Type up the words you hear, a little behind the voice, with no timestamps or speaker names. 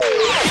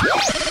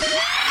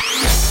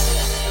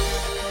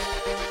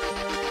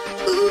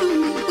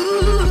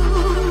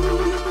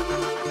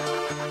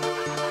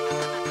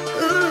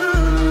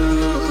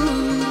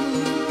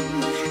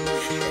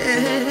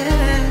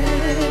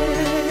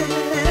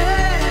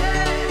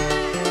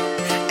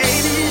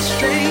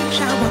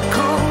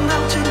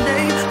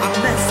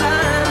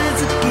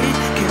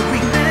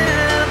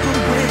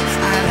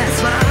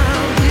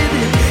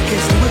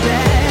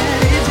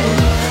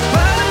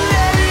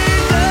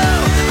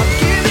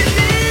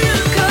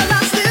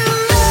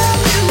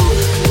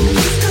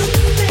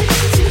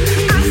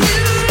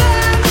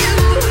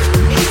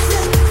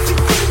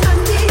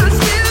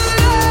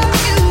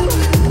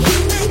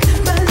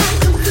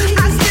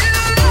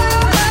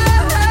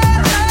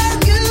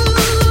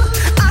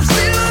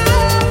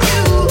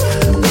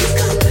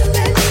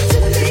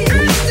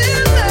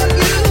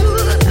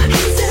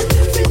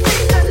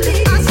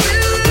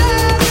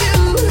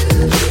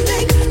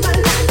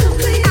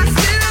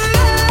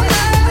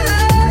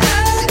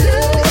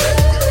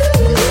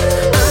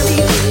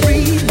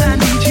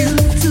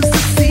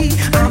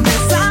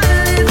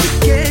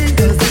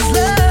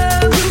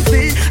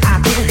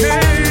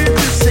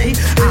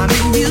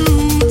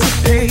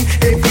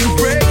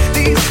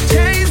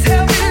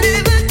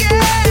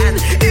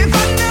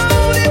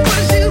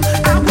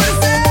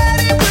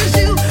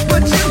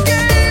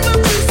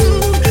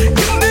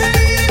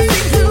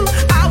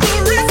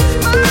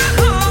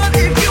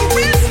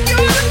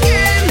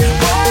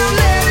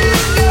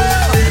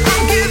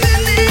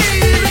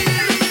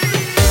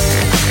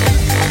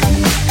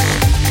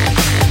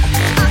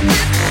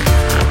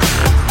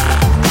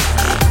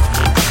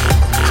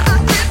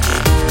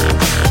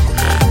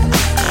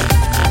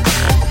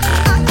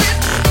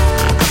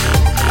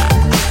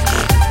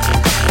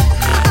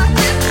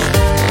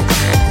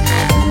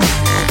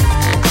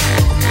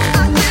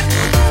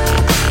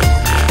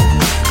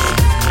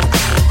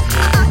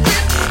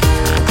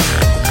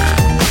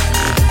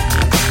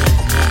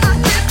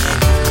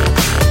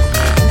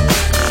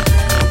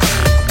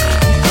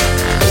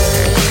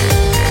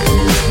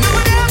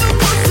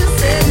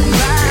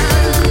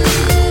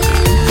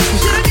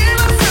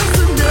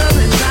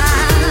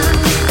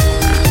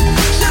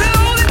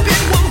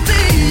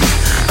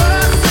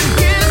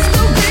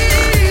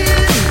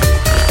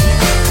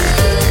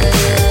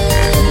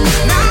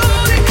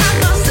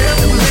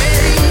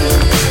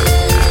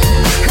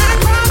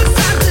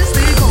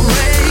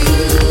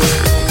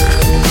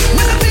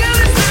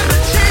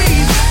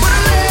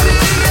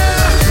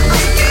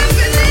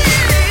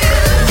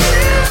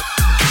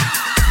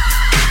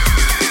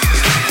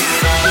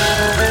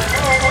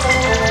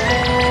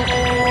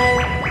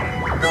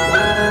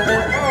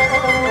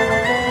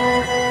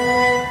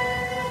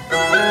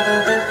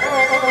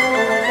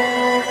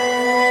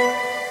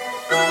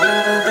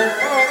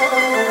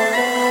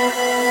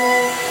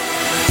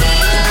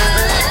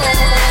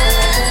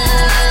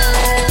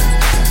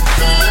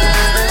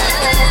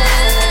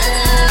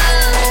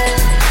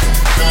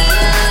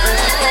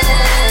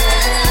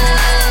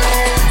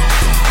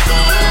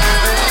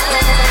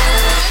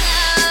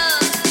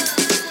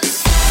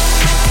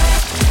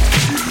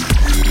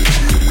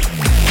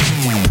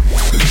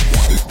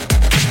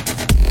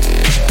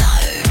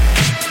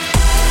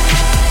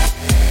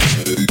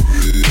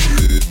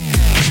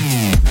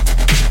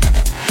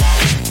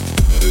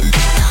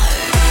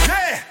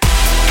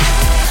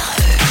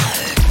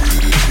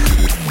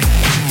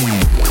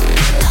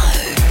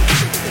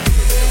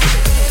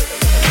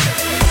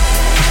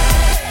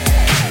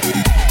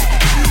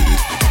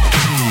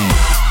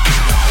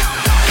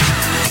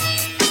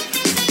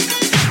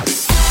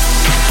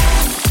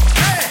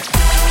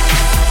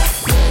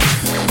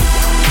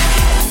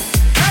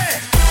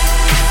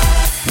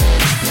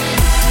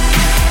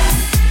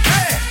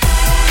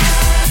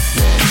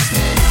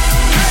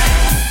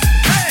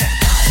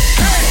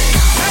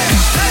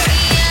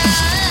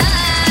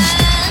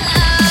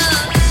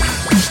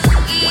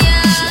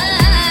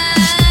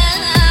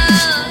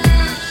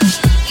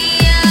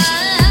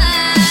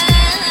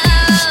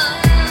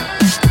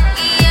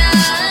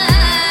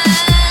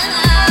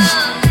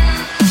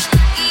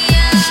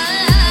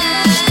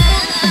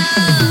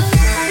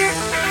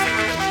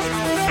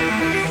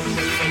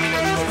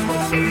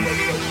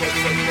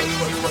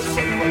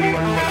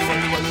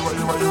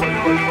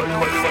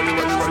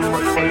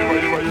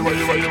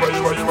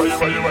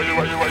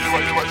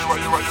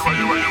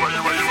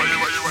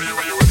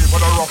for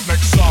the roughneck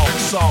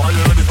sound? Are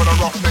you ready for the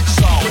roughneck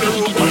sound? Are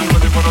you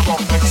ready for the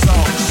roughneck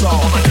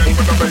sound? Again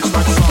with the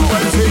bassline sound.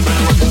 Are you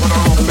ready for the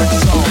roughneck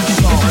sound?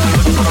 Are you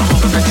ready for the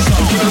roughneck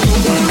sound? Are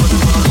you ready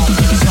for the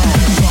roughneck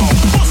sound?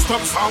 Bust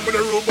up sound with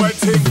the rude boy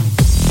thing.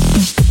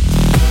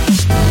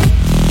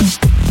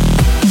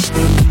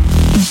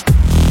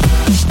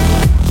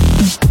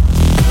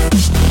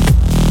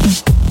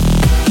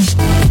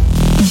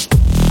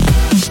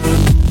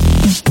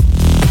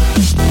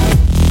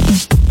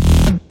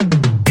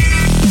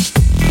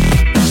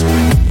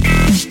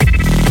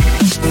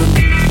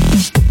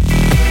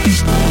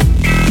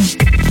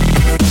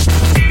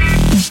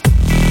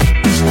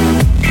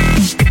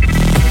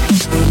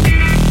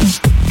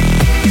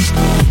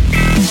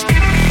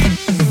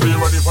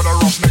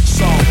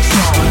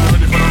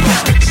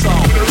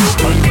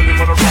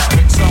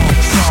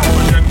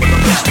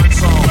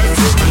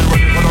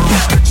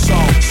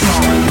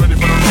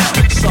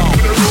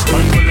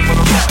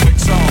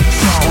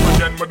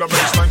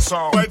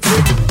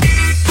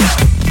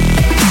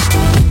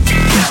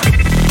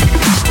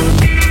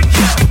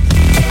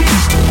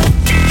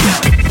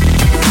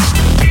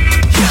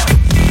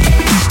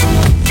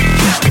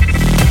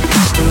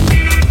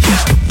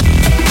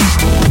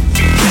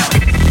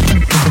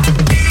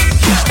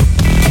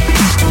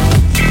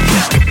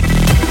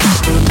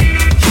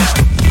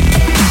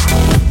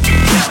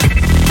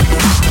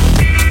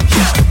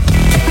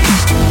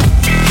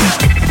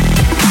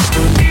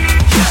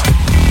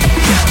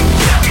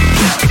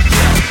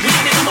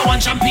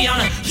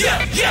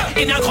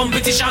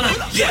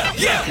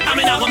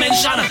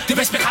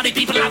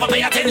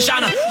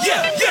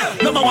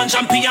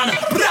 Champion,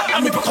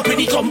 and we broke up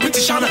any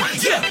competition.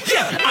 Yeah,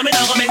 I'm in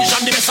our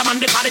mention, the best among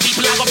the party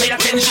people are gonna pay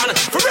attention.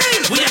 For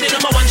real, we are the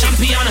number one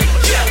champion.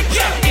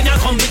 Yeah, in our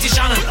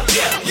competition.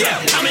 Yeah,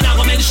 I'm in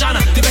our mention,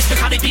 the best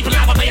because the people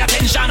are gonna pay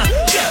attention.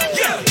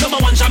 Yeah, number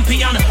one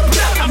champion,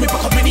 and we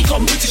broke up any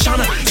competition.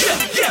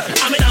 Yeah,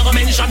 I'm in our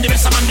mention, the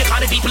best among the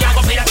party people are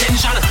gonna pay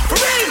attention. For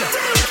real.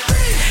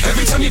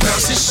 Every time you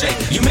bounce and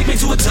shake, you make me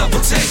do a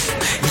double take.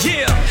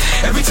 Yeah,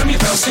 every time you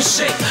bounce and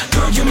shake,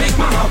 girl, you make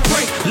my heart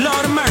break.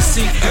 Lord of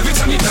mercy. Every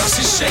time you bounce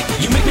and shake,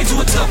 you make me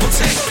do a double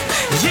take.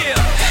 Yeah,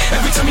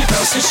 every time you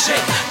bounce and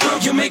shake, girl,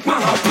 you make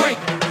my heart break.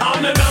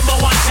 I'm the number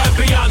one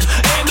champion,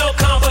 ain't no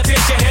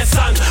competition here,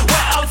 son.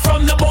 We're out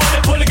from the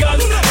border, pull the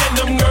gun, and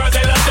them girls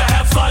they love to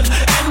have fun,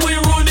 and we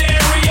rule the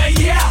area.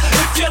 Yeah,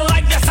 if you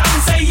like that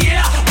sound, say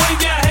yeah.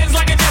 Wave your hands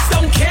like I just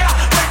don't care.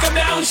 Break them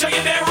down, shake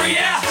it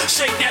area.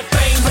 Shake that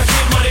thing, break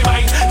it money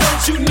right.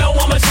 Don't you know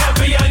I'm a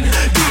champion?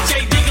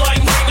 DJ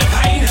D-Line, bring the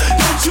pain.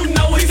 Don't you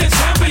know he's a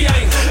champion?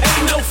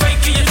 Ain't no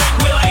faking, you think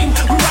we're lame.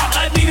 We rock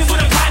Adidas with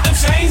a platinum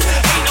chains.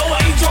 Ain't no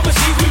age drum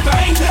machines we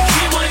bang.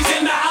 Get money's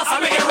in the house, I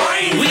make it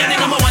rain. We are the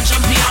number one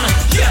champion.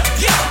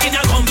 Yeah, in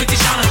our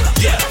competition.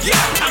 Yeah,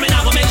 I'm in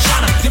our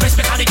mention. The best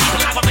because the people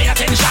have to pay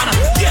attention.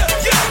 Yeah,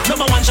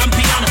 number one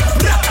champion.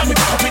 And we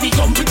broke up any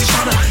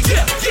competition.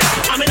 Yeah,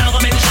 I'm in our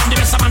mention. The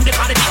best among the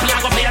party people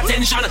have to pay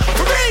attention.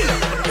 For real.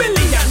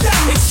 Million,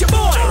 it's your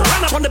boy.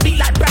 Run up on the beat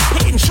like Brad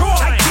Pitt and Troy.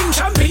 Like King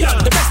Champion,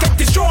 the best get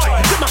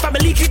destroyed. With my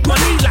family, kick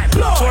money like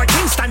Floyd. For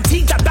Kingston,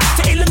 T got back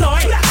to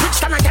Illinois.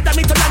 Bridgetown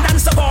Academy to London,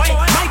 Savoy.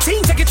 My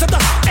team take it to the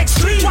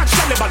extreme. Watch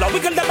Jelly Ball,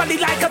 wiggle the body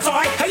like a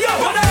toy. Hey yo,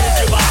 what up?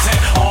 Everybody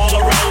all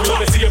around,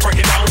 wanna see you break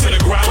it down to the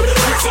ground.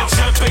 We're some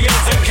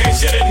champions in case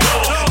you didn't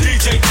know.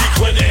 DJ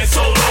D-Quinn and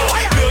Solo.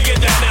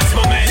 Million Dan, that's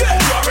my man.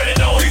 You already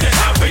know he's a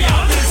champion.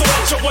 So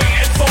what you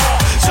waiting for?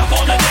 Jump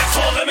on the dance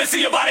floor, let me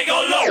see your body go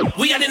low.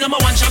 We are the number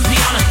one champion.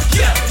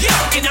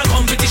 Yeah, in our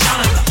competition.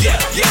 Yeah,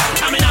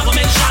 I'm in our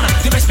mention.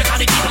 The best because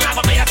the people have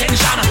to pay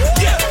attention.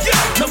 Yeah,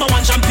 number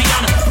one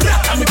champion.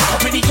 And we broke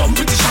up any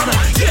competition.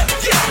 Yeah,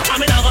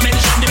 I'm in our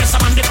mention. The best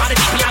among the party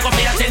people have to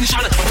pay attention.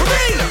 For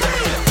real.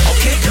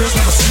 Okay, girls,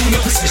 now assume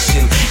your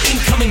position.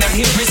 Incoming out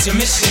here is your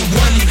mission.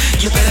 One,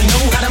 you better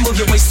know how to move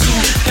your waist. Two,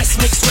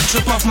 best make sweat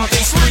drip off my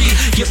face. Three,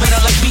 you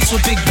better like beats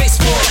with big bass.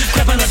 Four,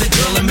 grab another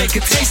girl and make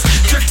it taste.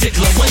 Jerk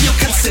tickler, when you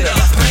consider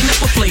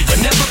pineapple flavor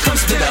never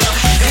comes bitter.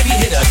 Heavy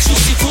hitter,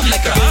 juicy food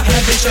liquor.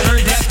 Haven't you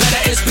heard that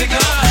better is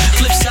bigger?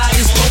 Flip side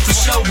is both for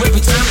show.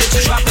 Every time that you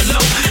drop it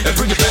low and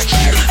bring it back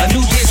here. A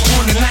new day's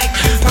born tonight.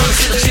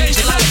 Promise it'll change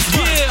your life.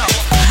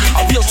 Yeah,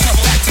 a real tough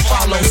act to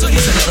follow. So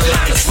here's another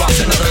line. Let's watch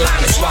another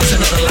line. Let's watch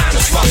another line.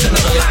 Let's watch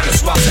another line.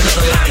 Let's watch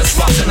another line. Let's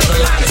watch another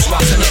line.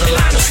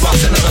 Let's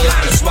watch another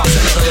line. Let's watch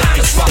another line.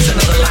 Let's watch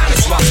another line.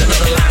 Let's watch another line. Let's watch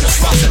another line. Let's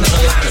watch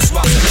another line. Let's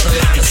watch another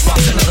line. Let's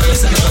watch another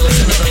listen.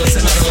 Listen.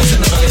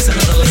 Listen. Listen.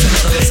 Listen.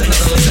 Listen.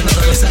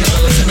 Listen. Listen.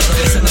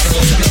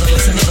 Listen.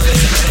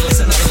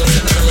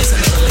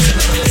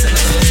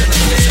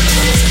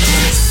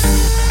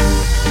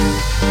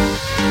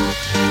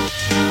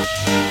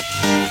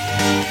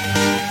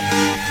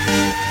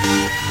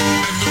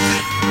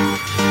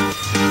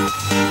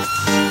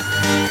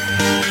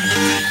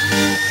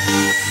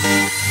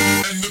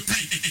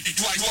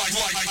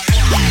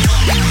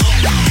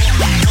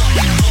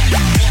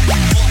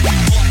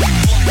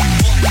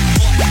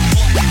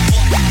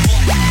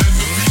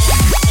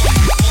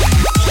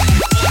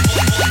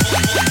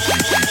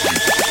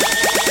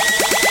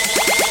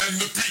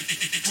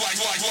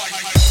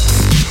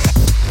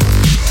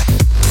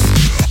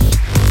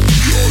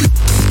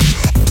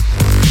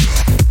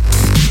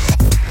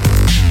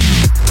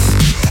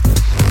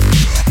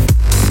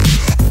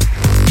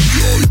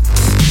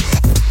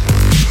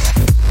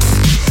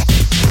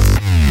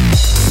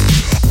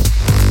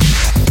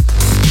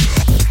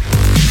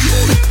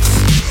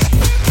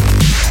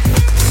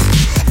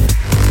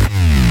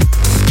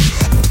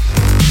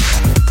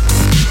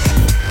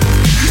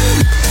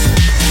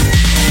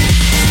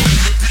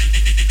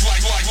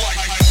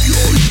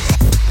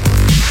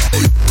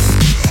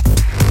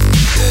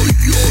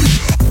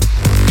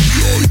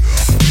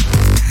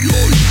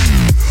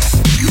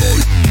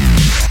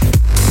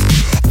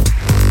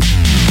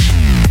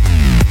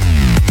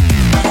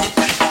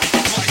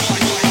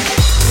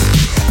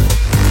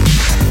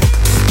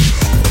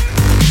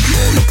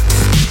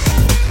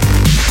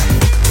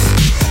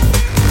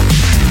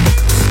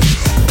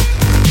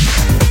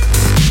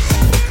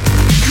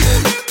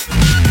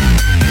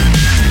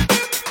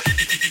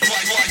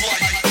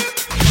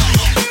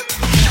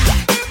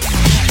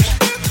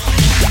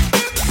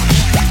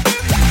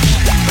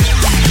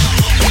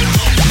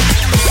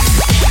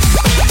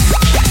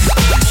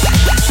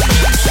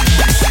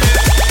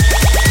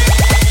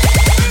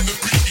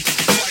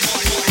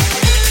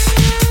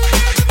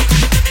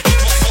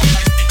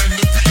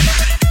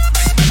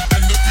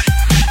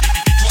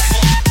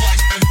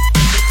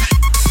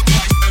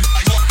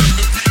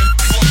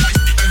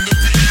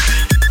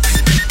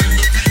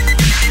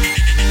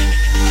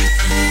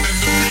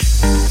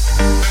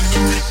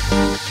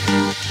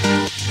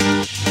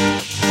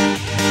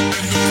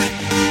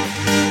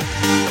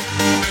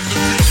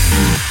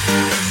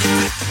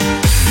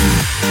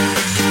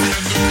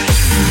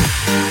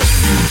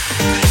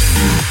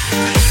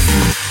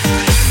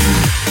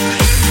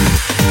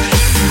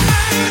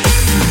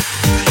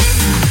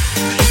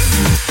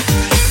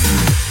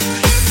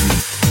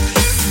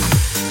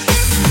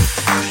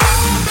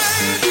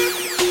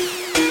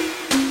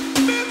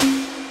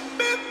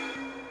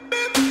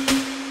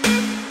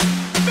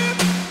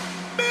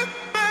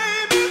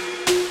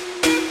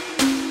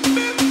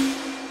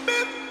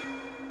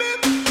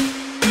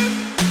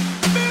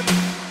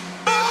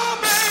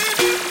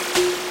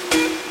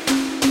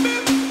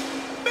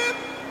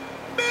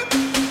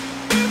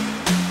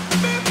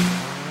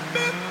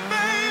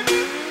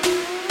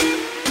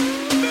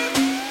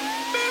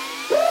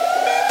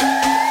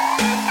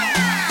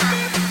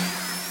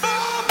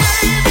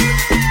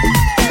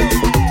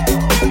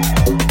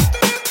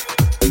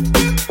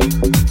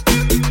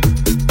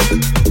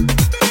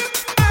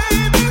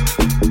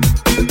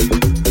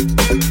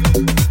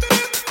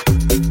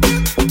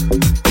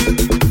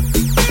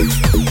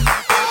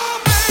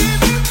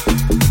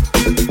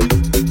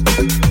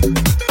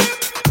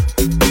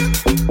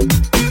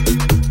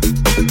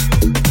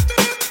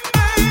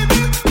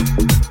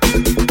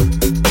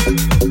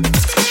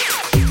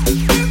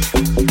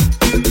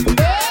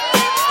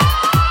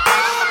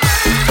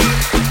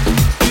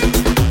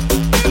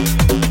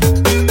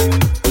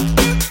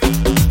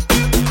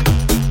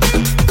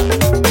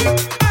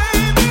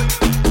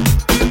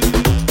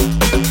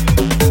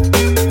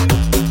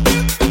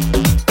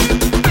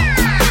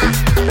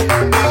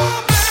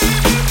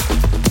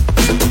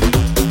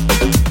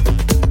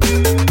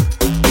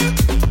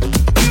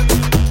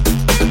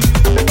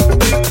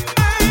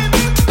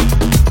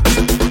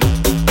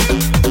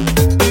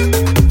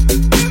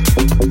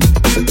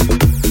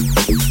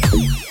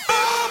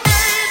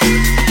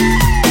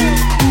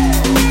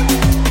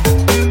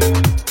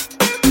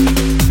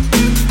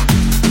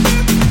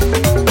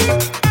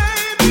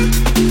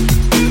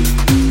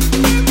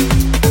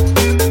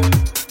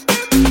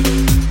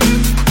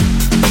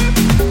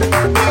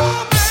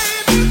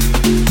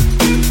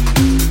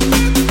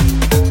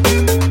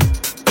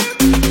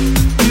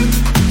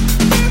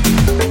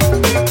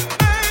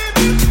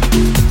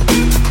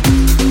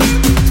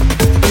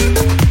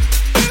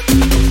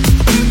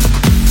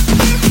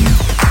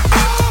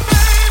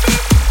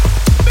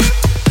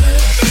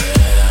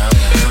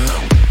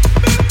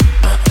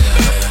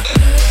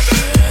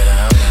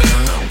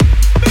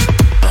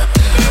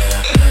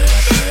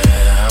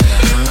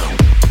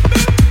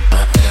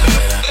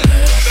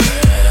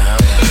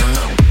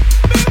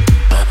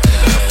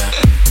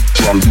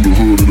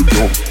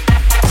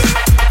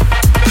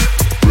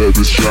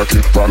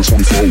 jacket, riding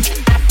 24.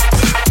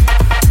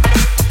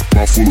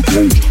 Mouth full of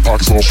gold,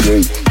 pockets all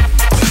swole.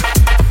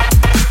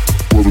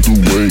 Swerving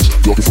through lanes,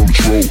 ducking from the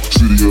troll.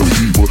 City of the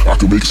heat, but I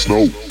can make it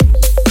snow.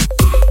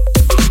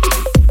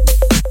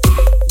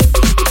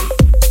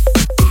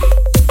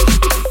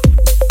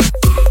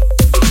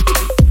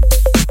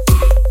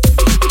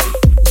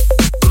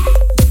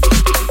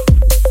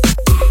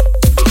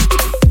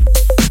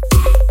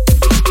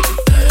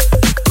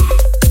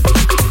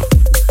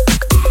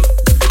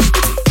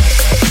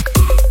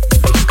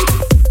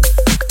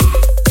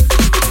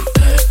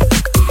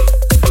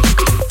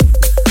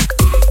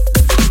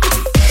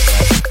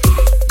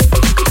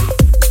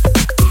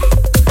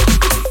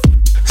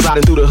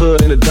 Through the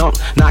hood in the dump,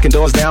 knocking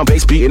doors down,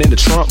 bass beating in the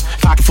trunk.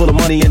 Pocket full of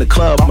money in the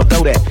club, I'ma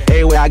throw that.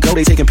 Everywhere I go,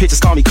 they taking pictures,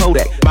 call me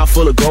Kodak. Mouth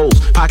full of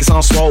goals, pockets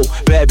on swole.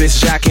 Bad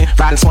bitches jacking,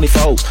 riding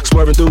 24s,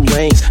 swerving through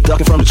lanes,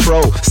 ducking from the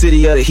troll.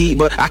 City of the heat,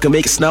 but I can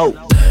make it snow.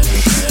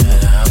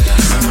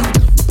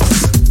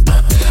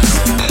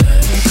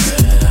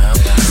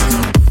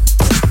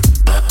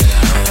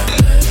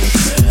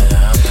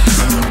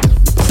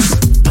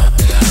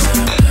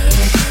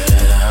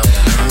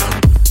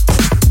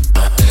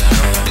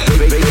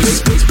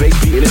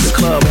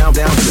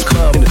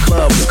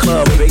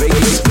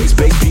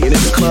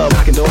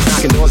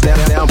 Knocking doors down,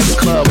 in the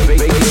club.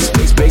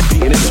 Bass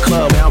beating in the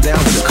club, down, in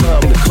the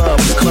club, in the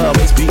club,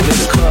 bass beating in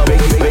the club,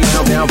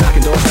 down,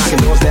 knocking doors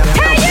down, in the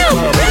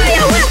club. Hey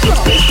you, bass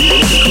beating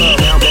in the club,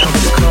 down, in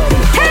the club, in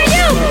the club. Hey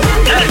you,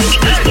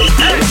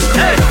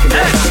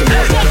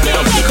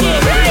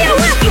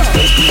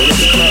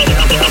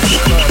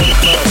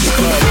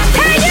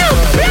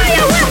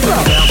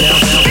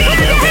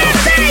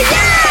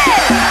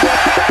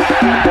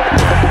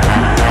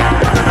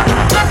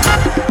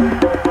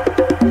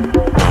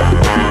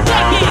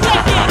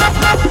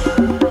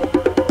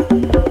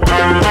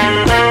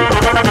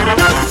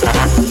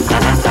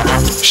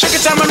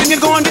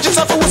 Go and get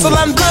yourself a whistle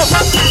and blow.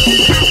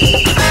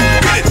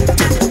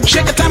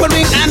 Shake a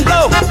tambourine and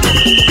blow.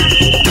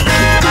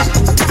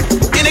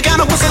 Any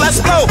kind of whistle, let's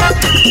blow.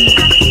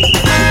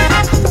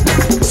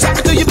 Suck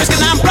it to your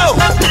biscuit and blow.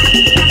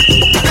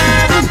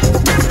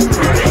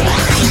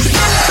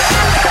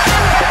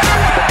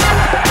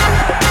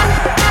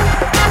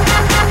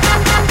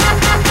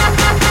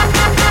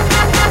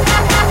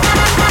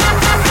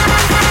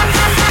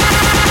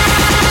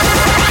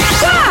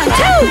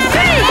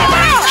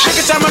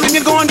 Tambourine,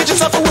 you go and get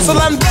yourself a whistle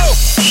and blow.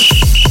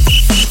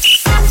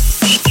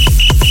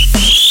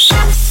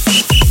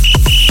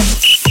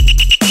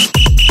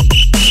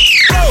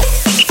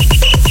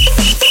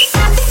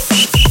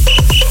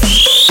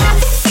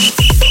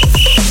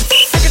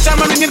 Take a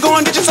tambourine, you go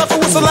and get yourself a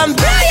whistle and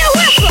blow your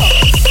whistle.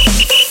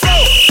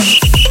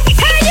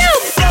 Hey you,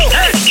 hey,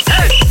 hey,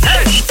 hey,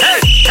 hey,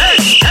 hey,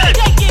 hey,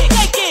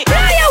 take it,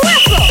 blow your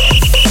whistle.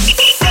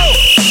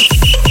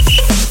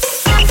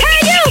 Hey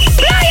you,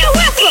 blow your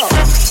whistle.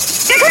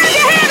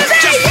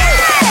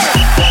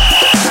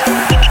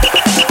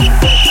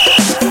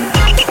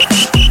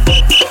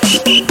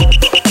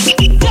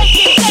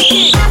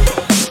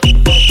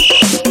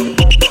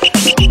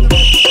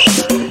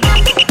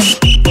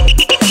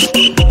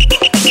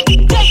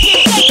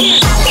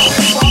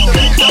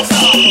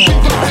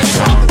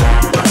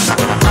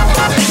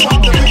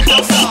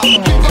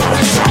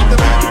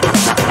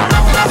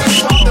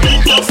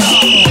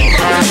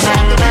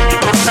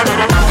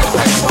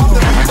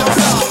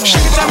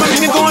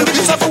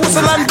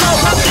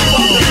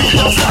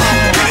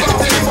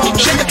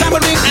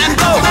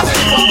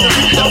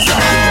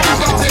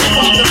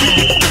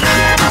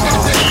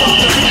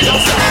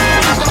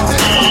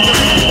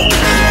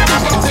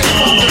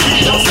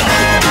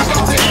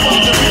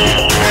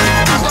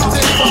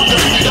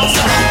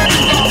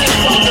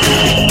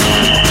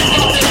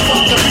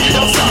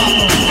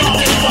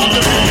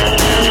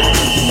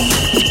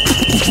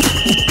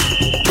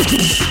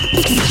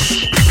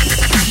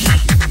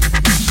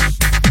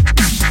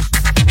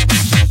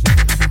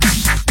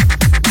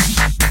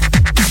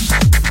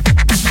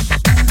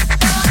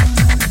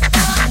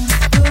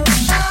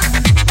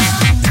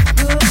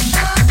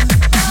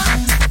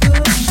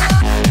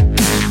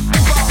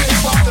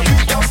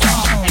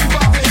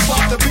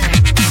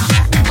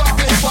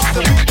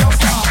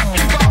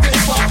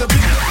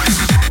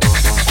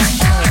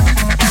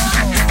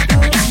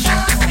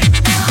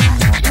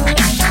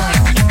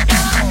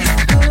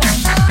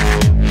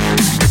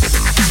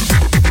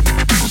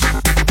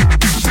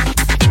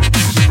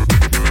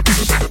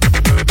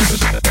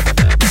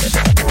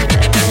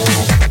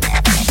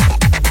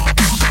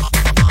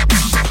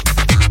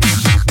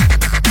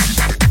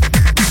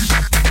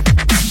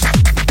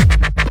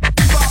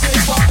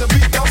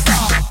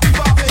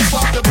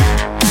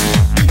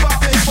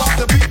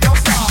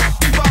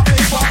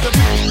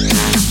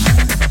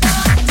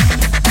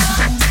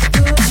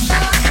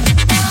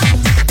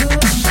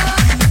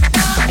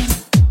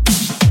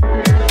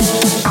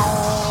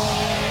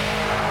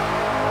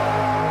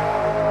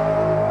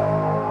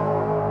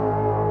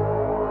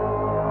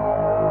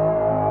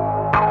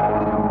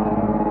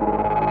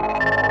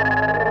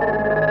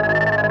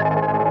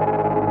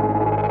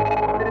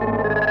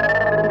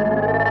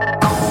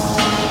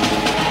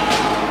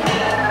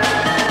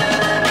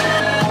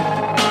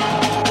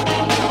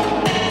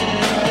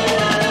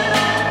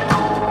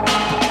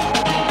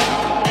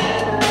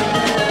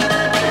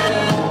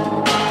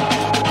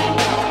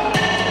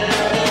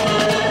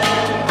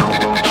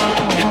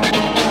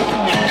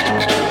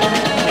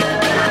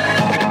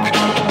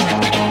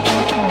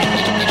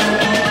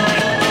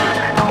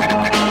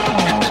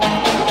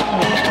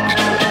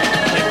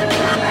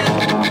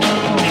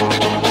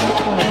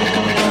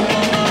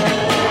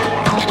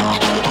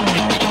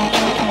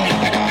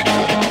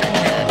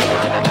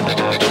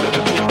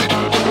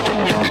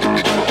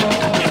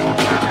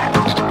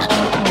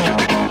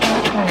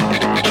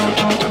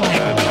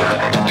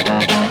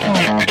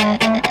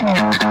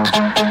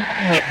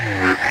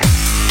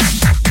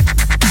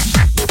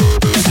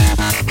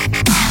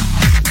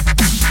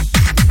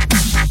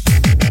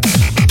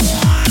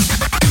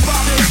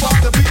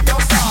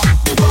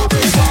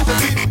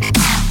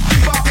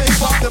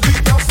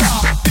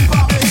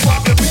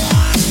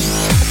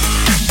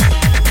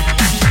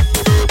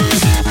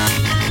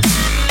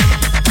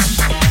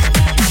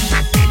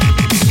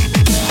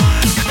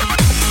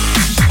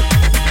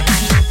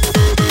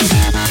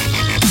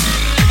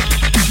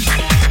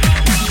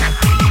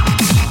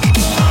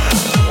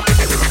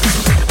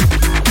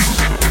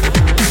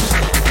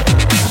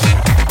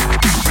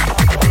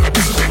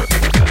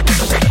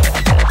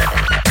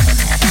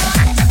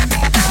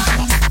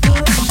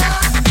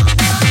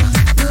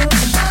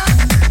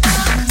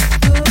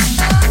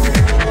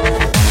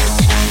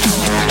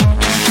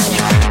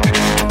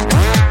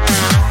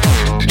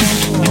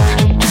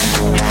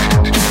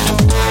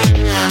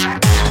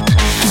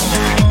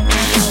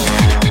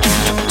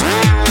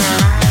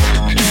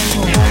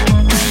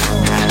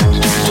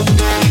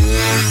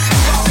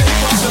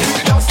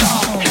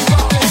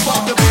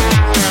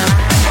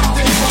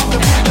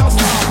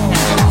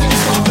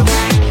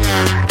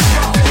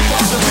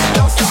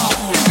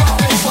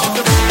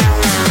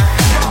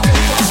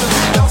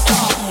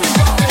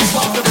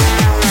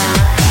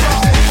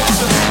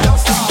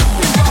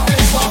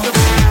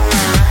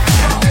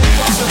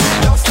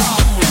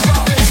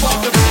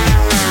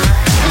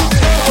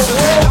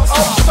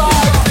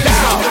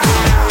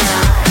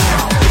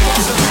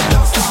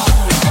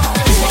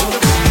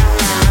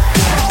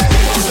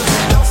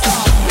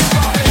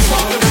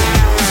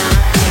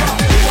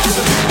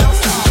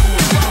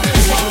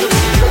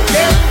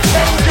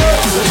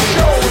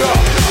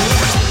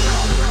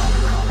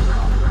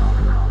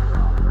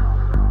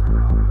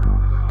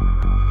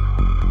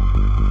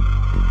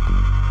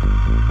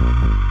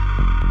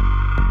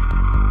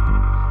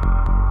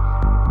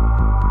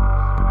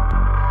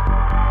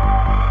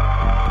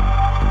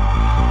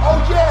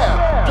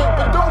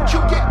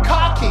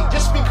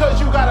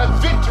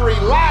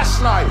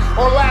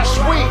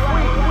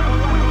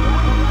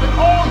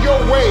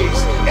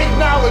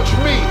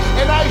 acknowledge me,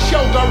 and I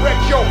shall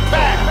direct your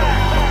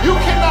path. You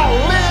cannot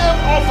live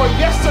off of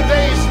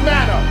yesterday's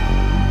manner.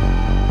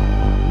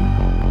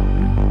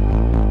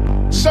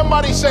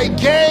 Somebody say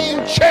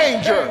game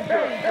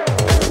changer.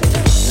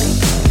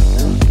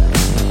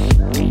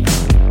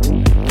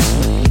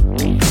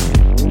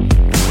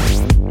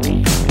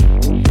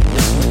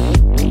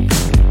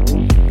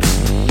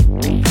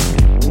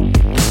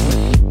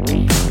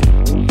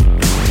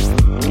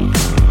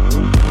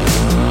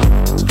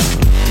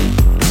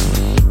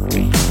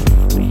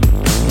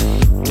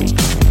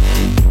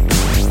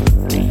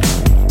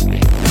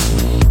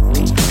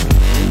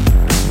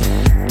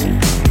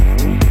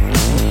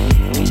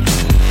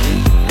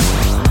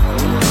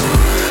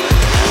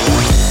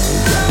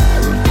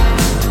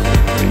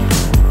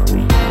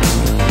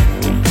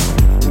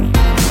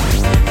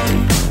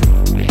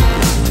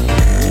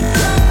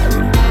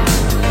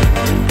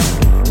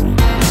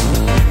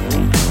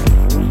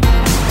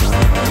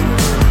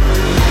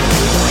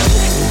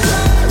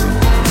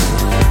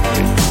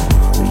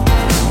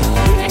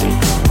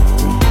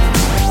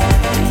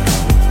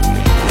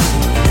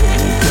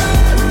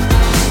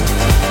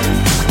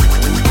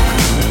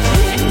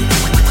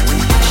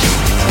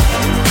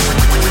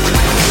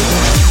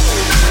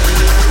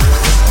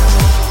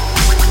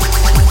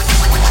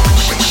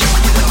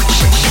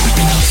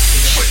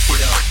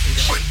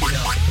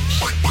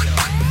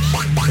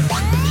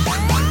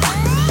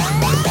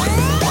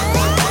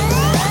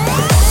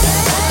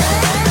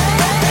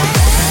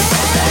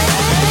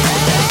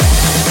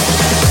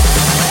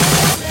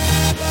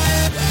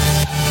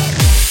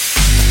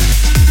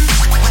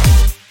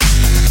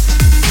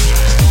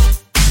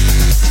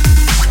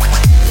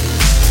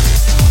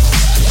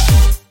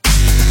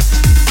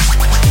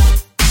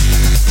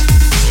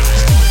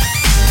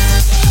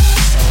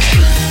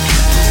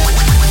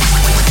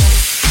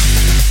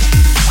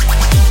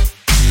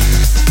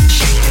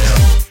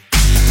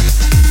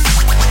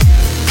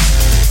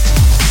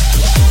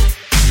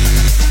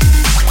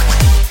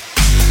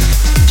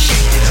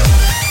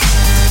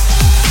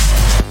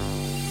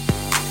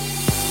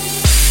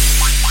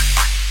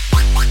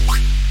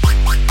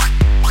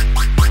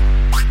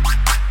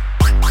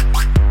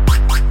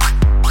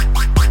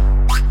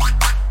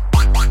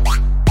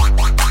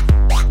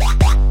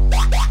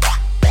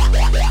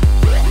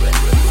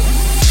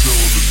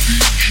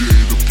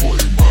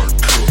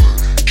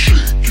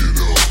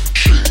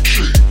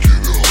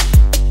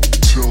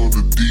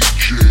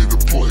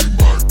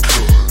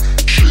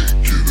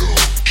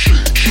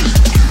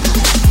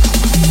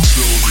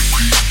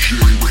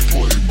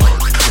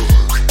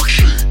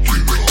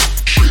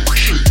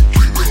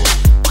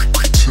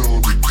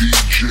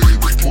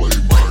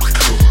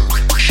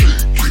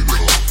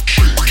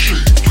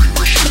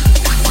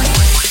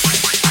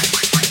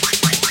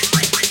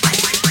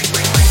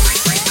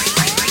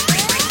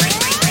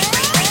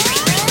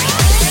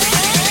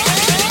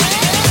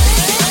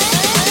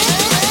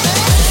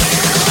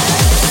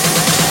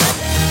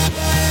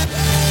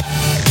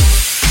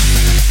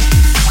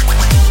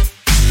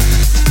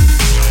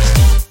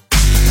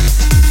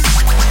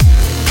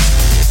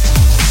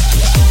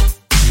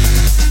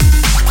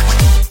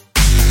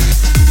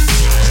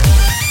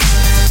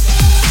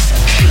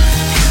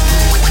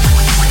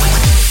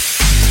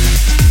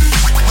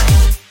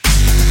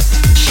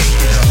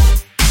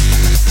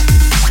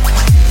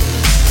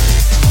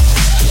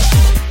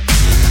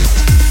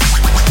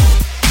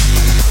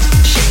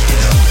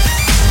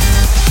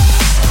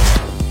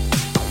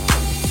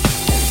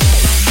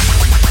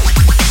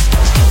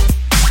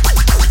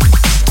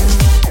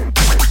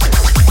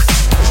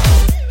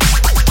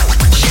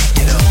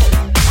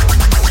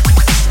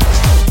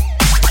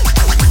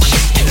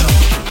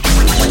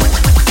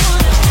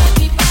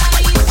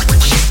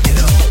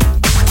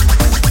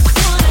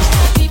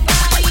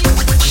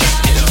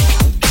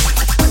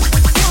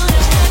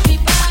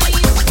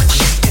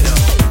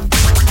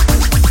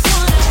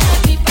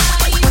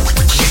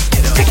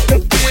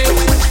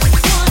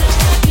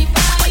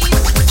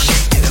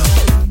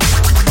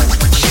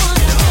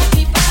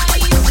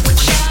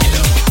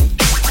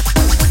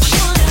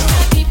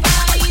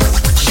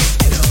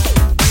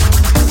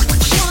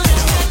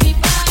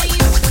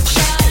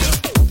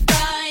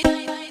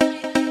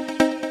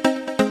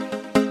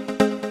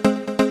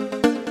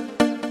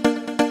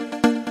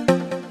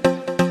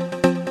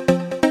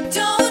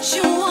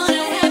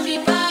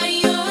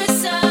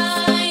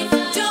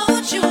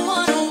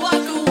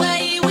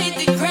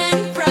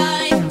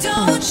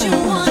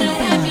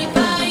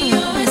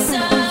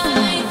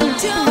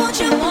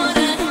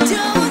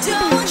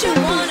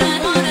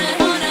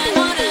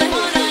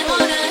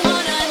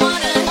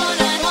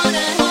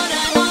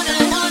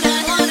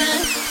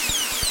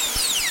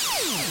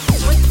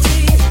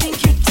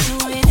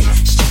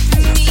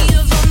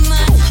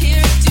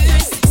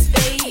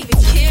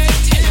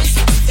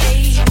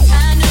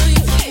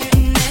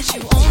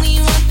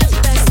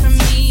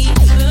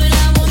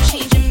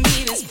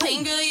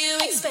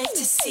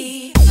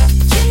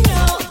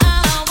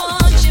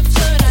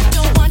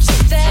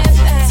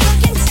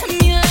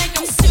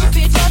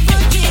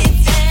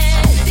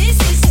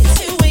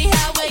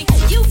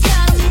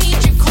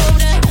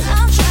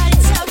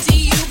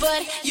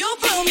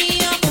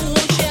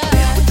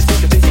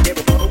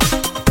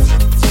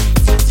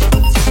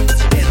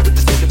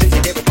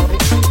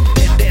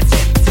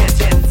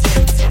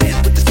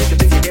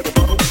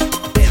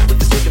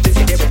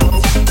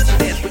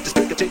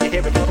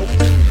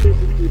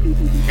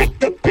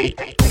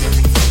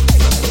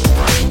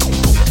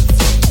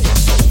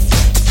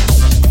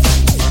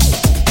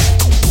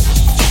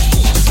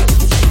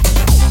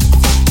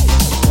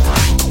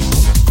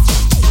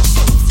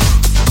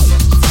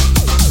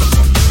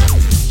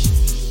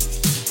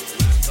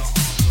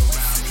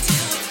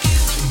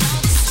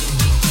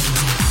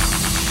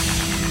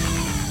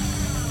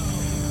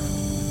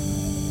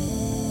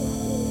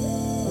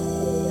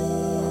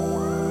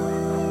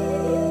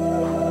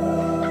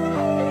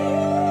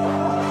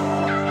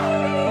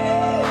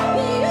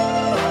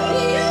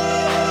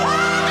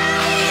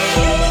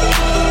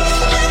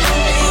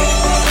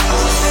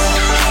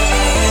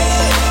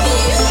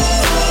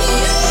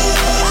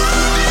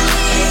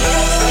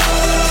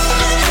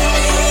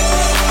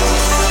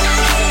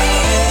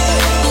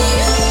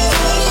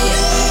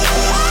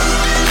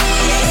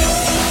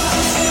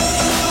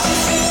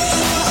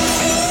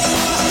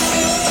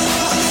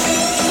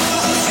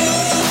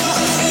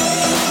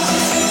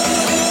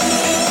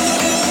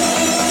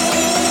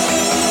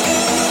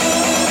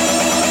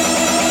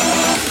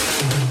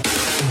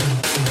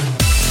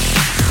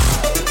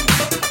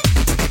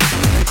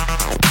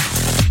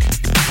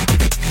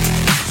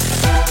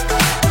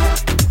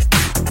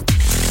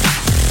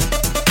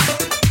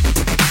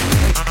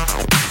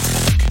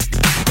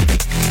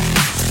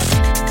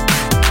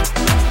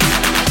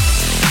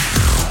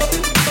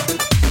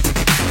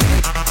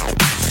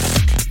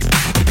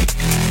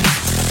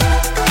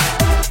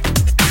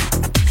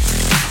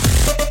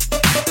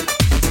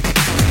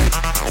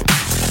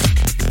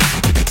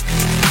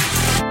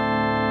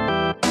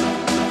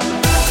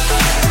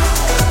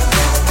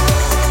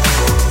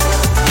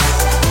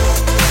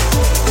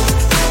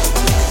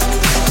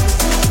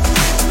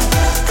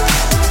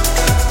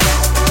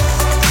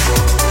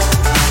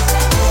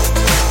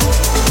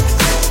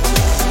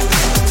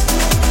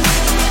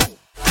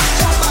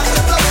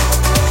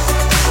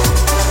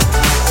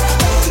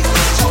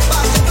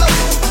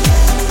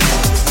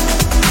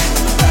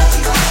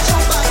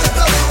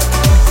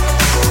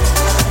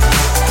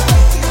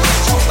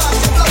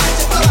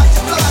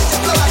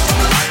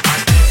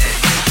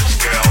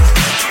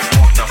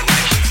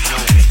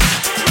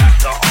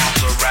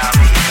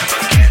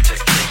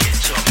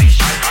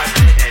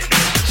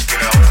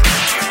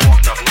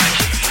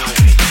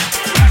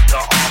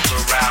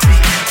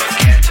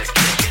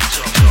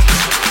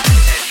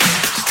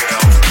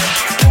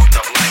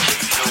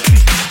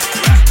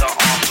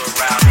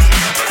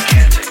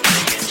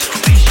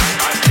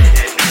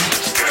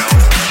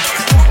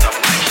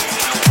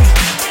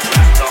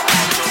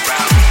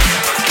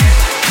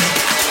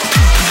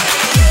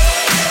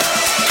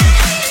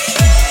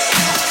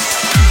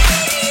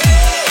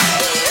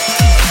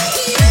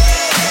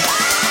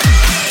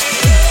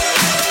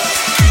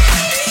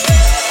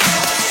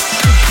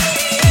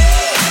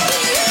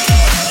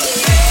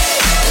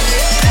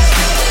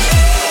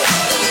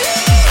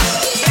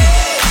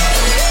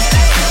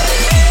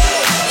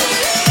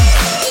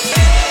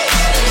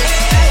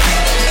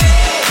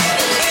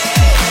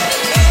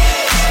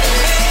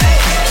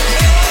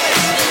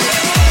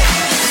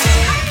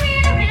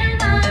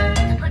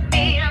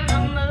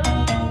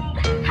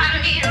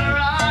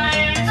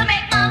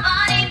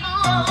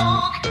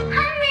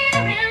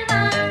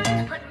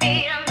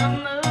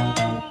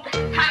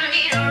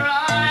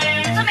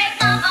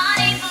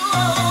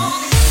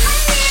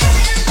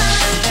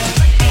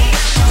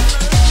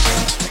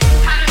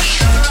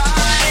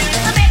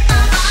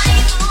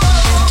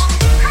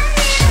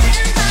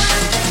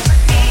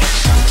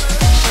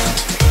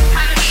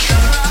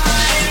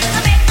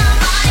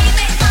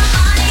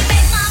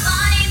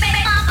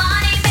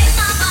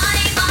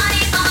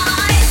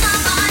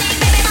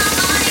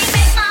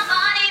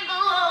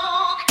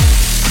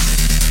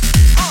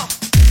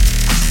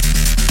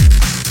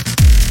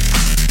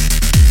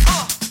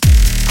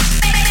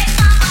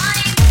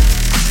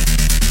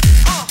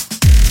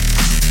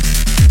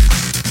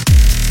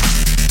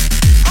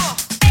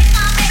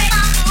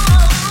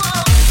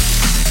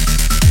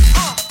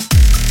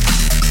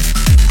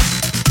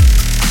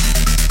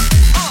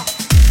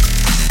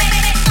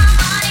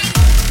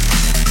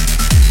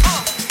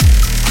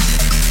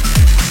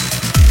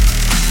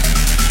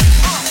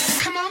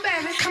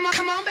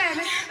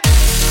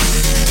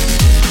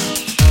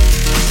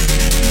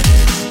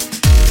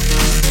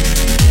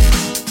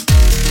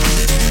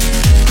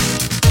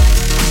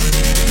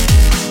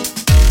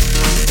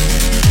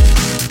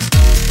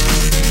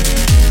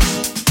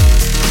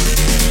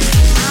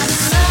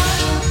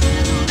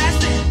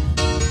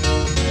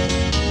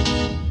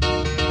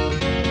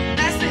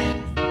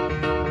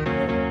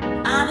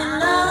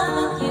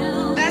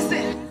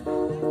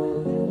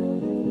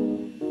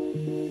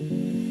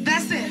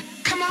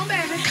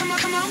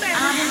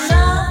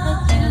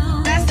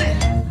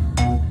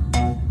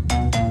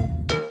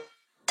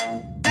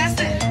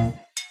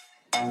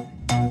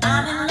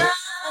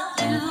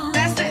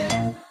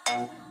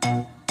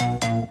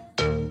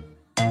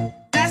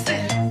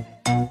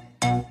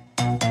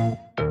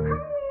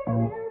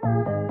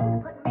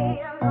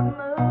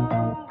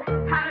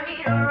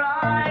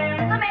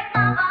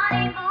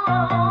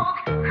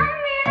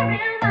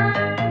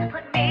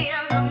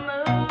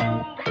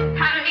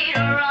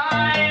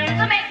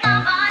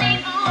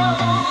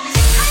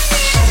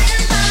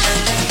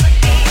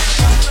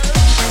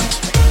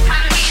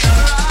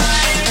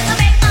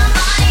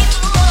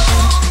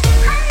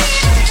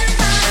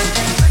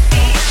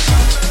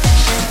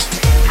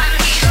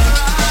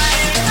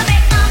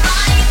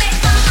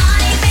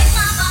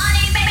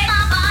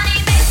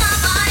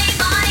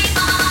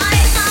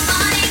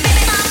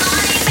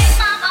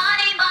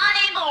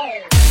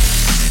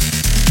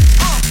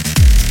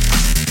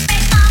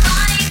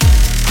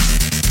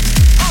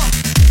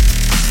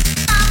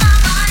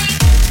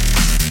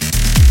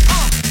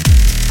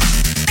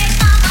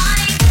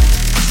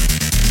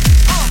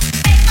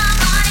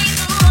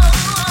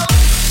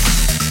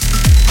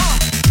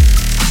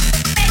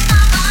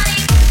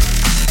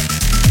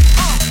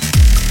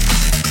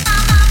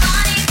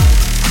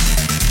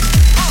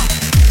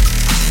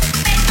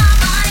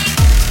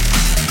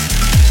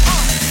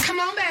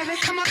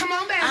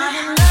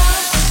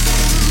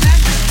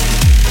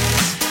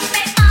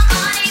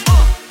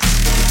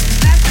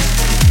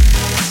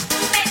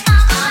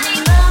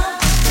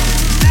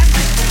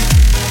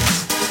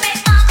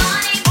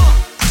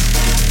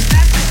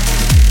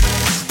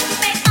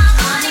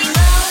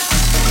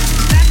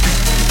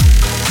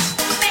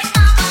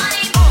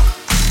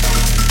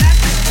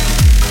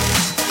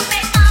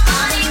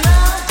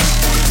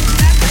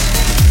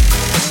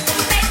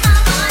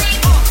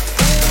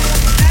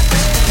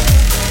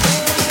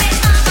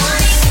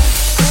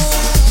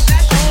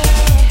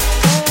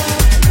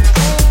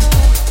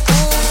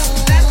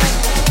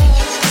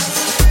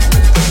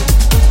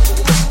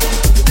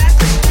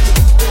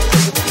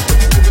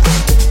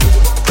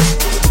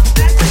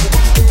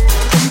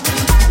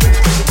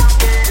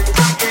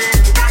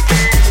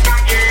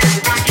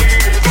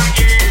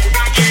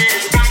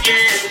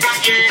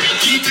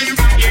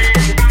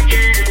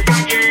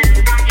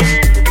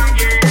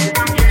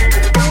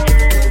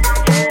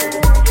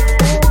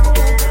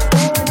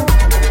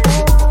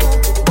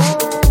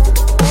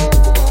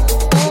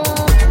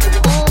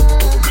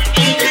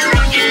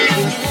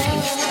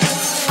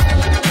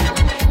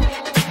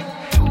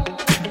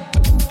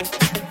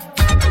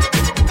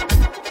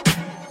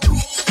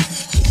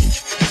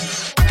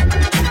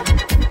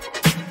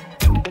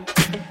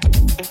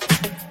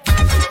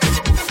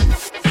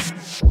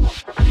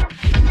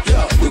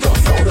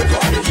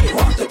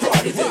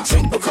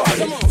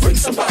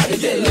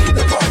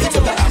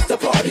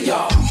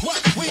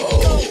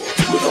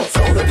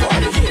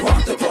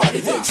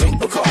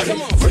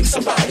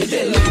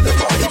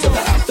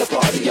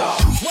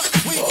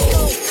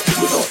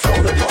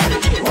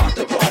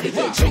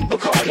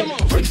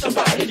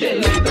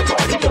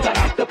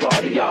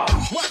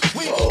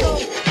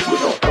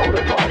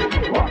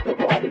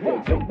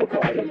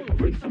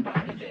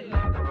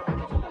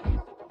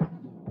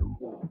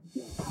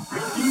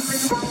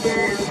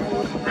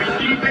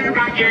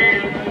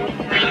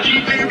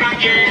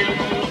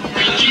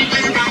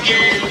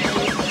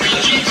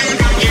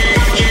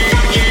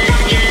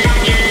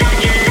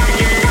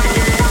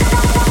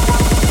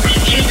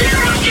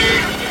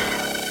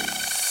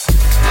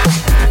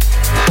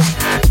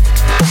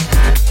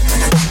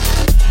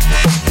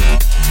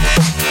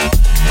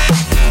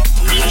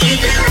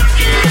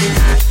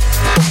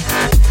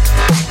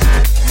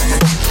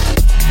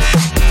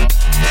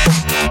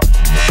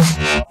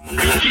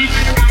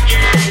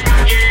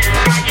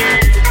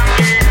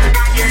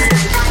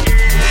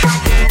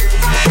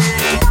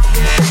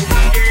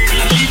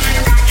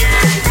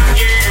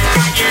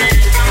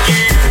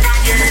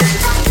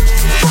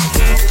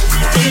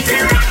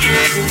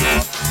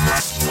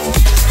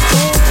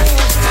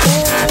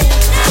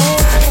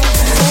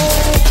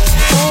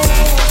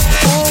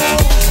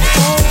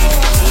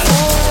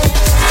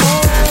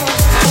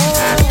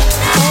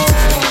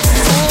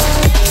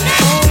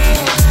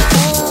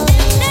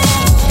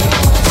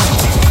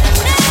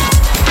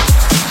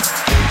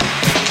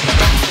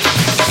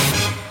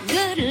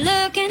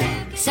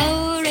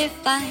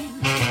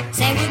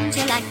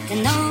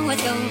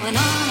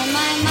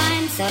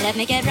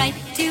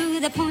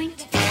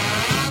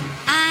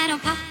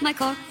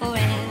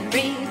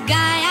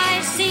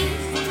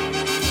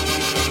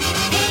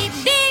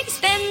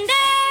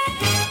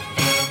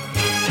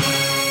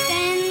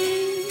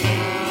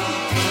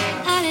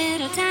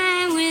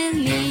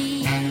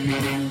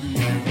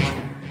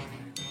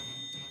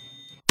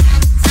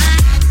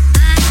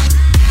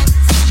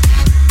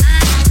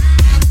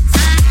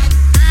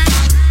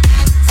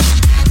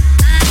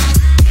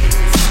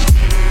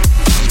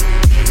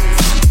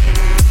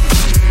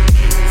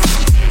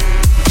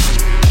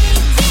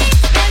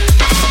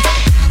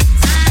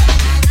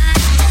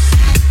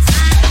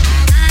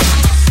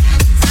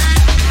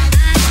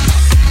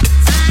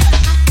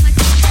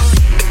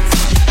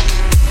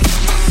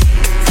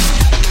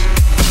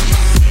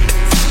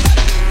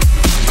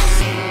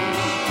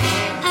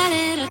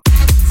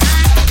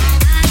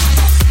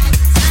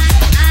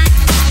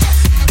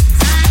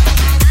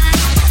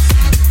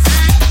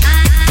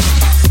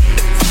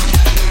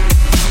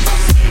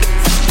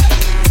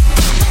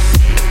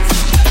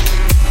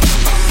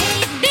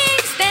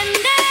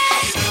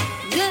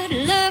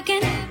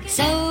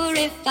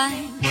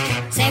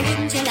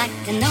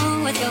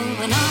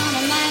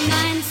 on my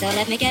mind, so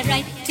let me get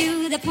right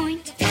to the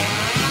point.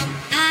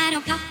 I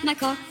don't pop my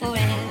cork for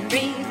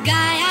every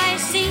guy I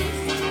see.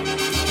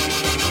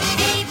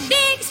 A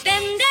big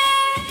spender,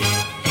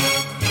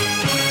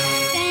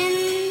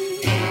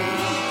 spend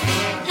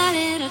a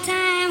little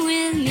time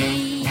with me.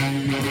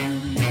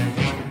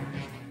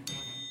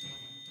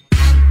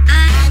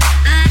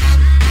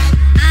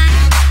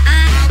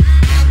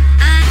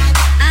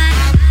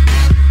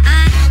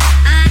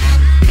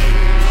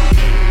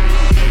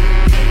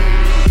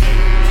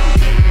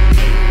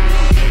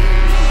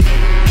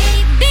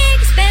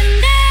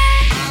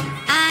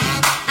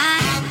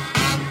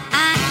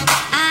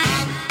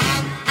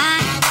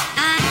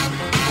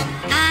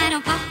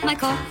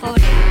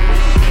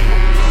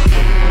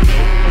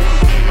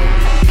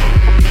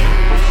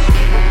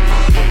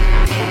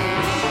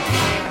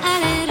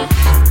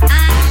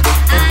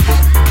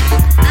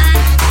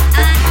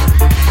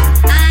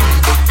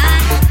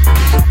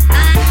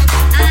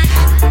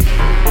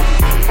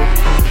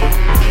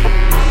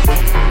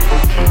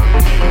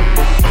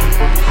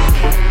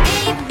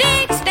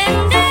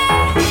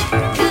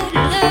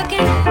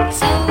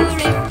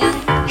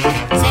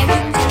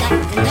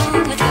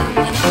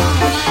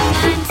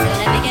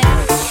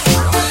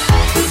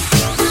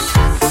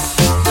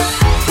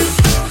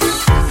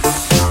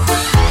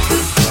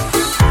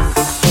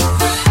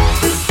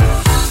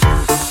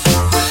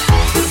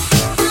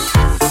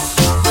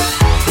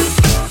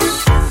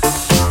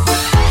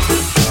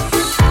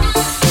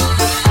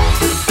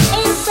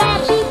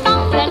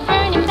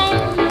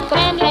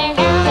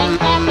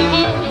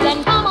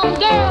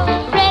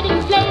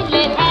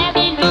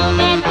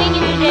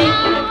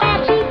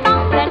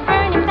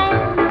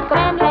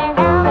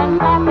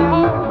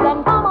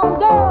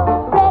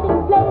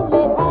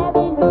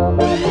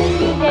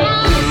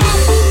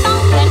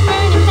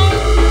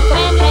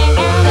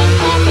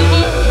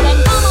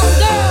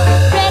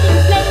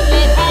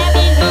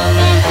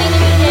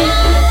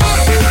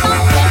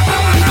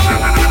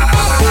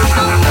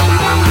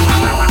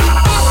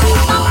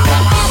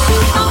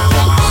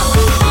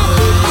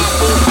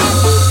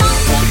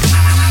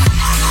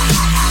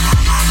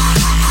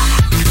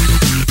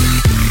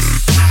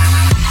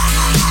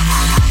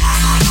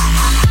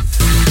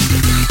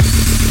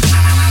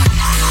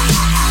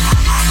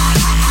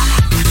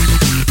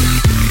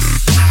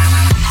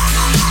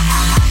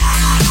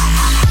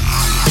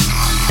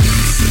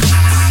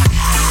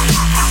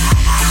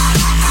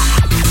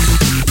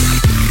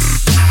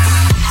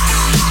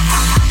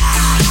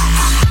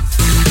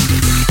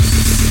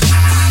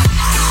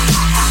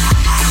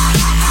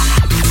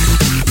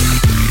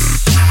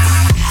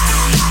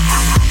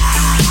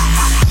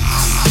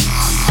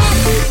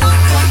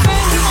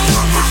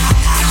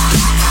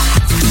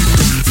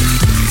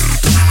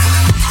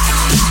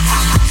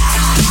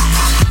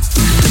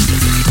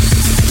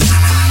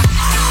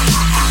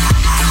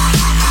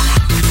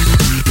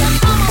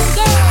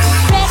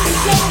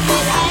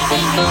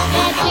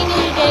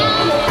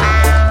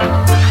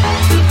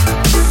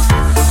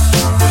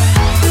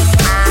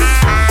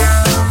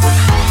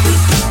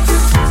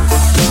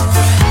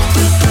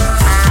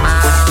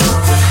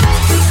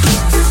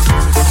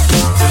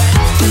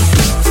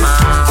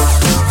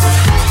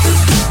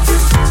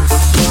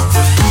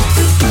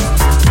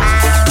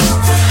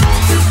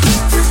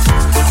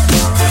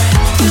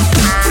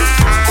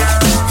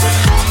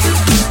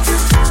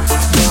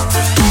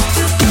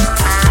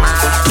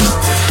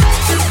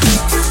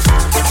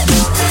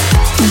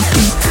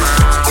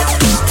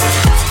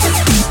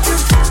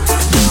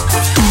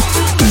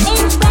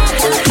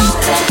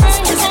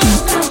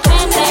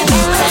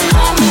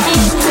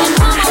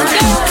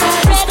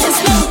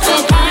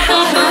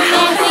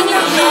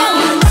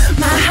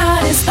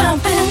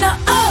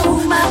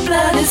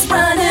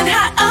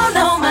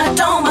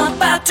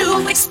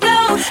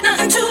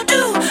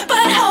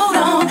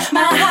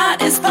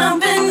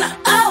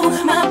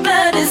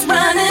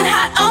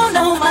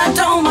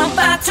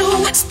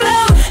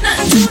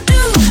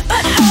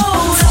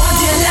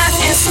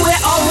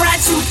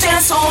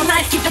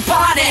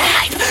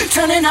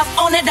 Turning up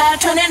on it,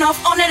 turning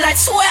off on it, like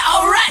swear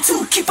alright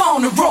to keep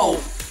on the roll.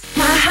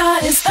 My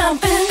heart is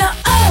pumping,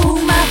 oh,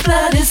 my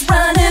blood is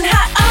running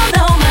hot, oh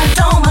no, my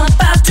dome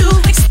about to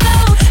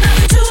explode.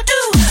 Nothing to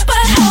do,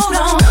 but hold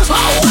on.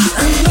 Oh,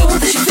 I know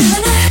that you're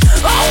feeling it.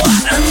 Oh,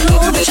 I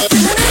know that you're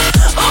feeling it.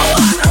 Oh,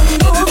 I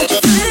know that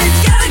you're feeling it.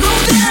 Gotta go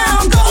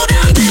down,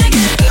 dig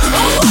it.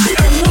 Oh,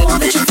 I know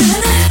that you're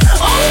feeling it.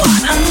 Oh,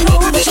 I know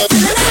that you're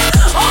feeling it.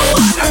 Oh,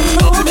 I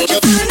know that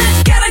you're feeling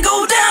it. Gotta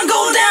go down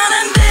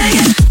and dig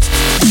it.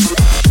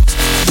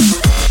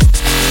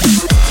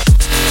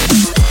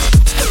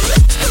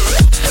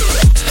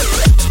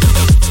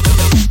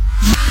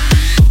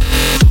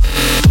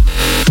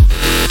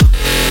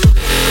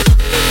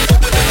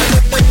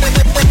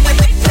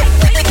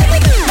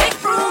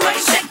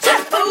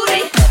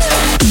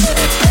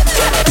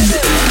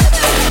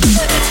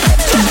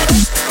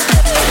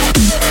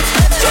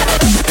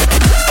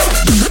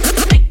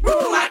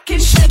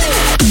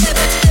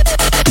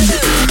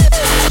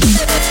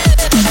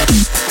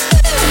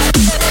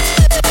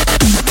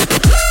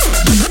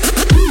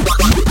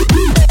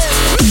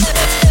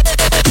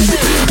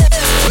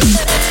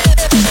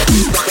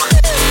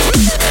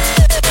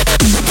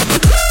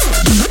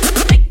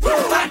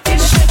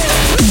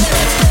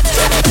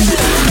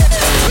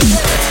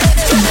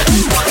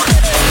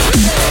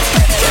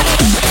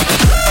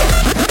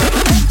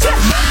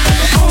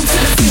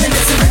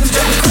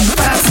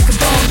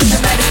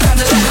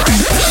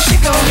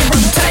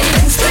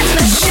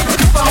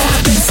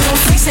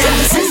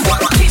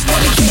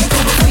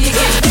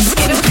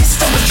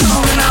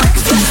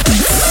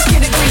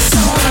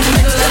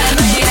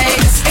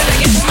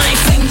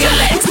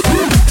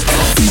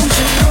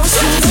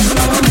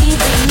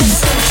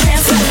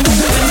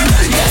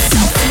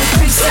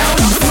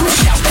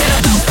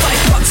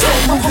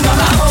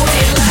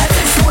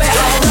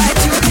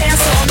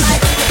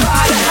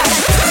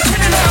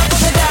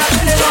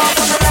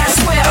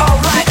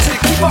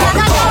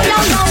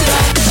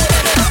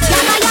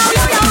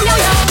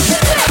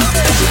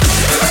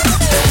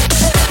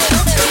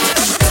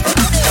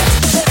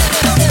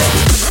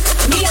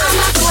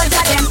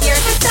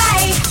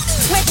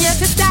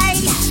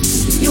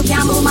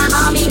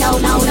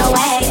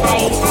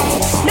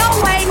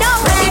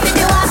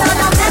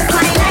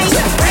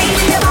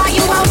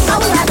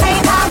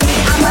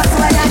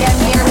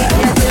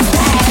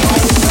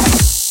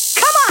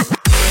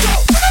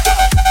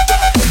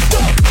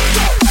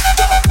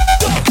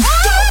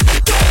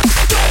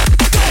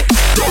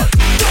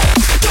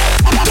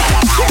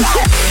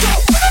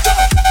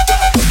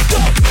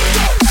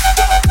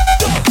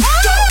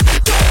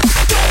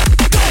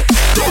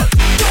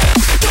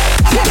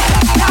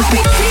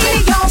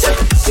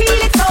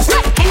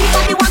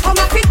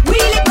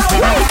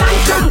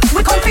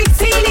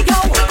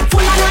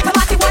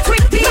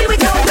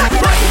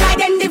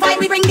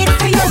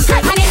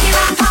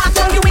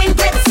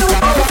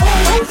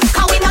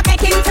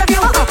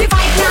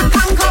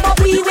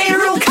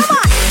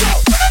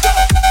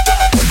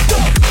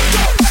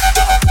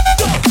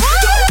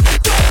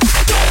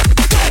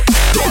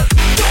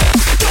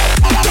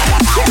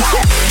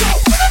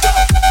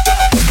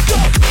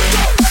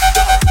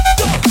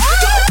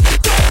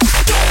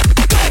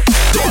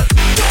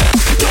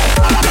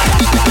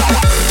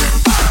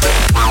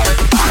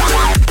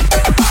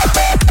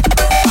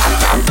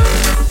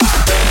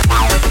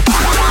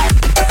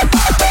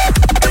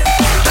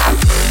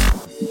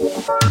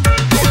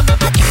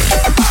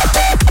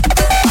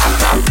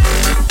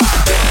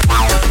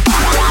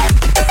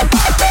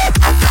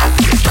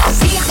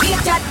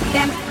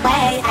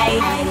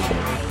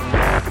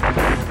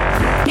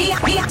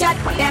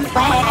 put them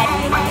way.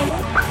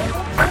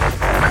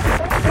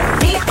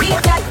 Me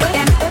just put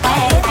them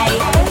way.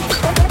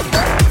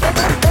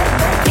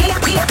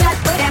 Me just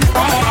put them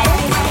way.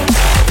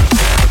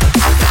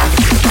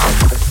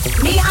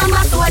 Me I'm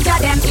a soldier,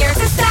 them here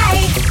to stay.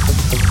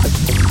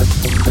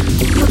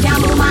 You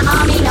can't move my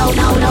army, no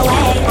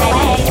way.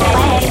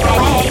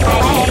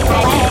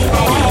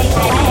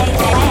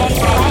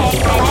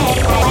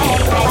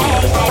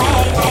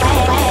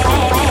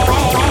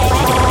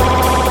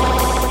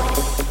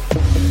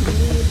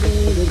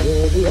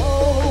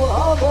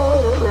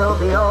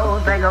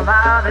 Think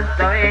about the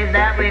stories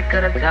that we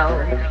could have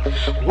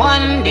told.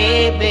 One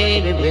day,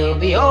 baby, we'll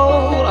be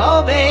old.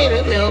 Oh,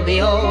 baby, we'll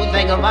be old.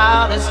 Think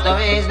about the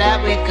stories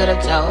that we could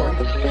have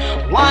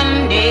told.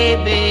 One day,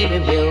 baby,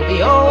 we'll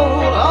be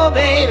old. Oh,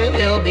 baby,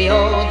 we'll be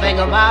old. Think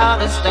about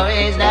the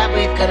stories that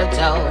we could have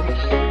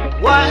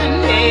told.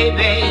 One day,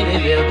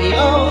 baby, we'll be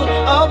old.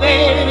 Oh,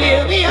 baby,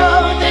 we'll be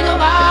old. Think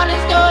about the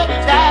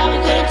stories that we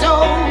could have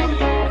told.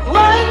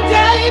 One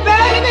day,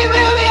 baby,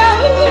 we'll be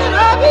old.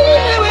 Oh,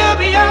 baby, we'll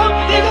be old.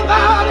 Think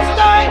about the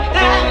story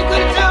that we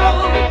could have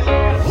told.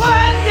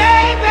 One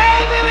day,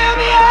 baby, we'll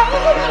be old.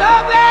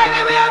 Oh, baby,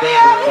 we'll be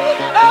old.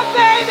 Oh,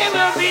 baby,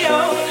 we'll be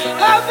old.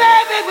 Oh,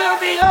 baby, we'll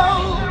be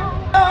old.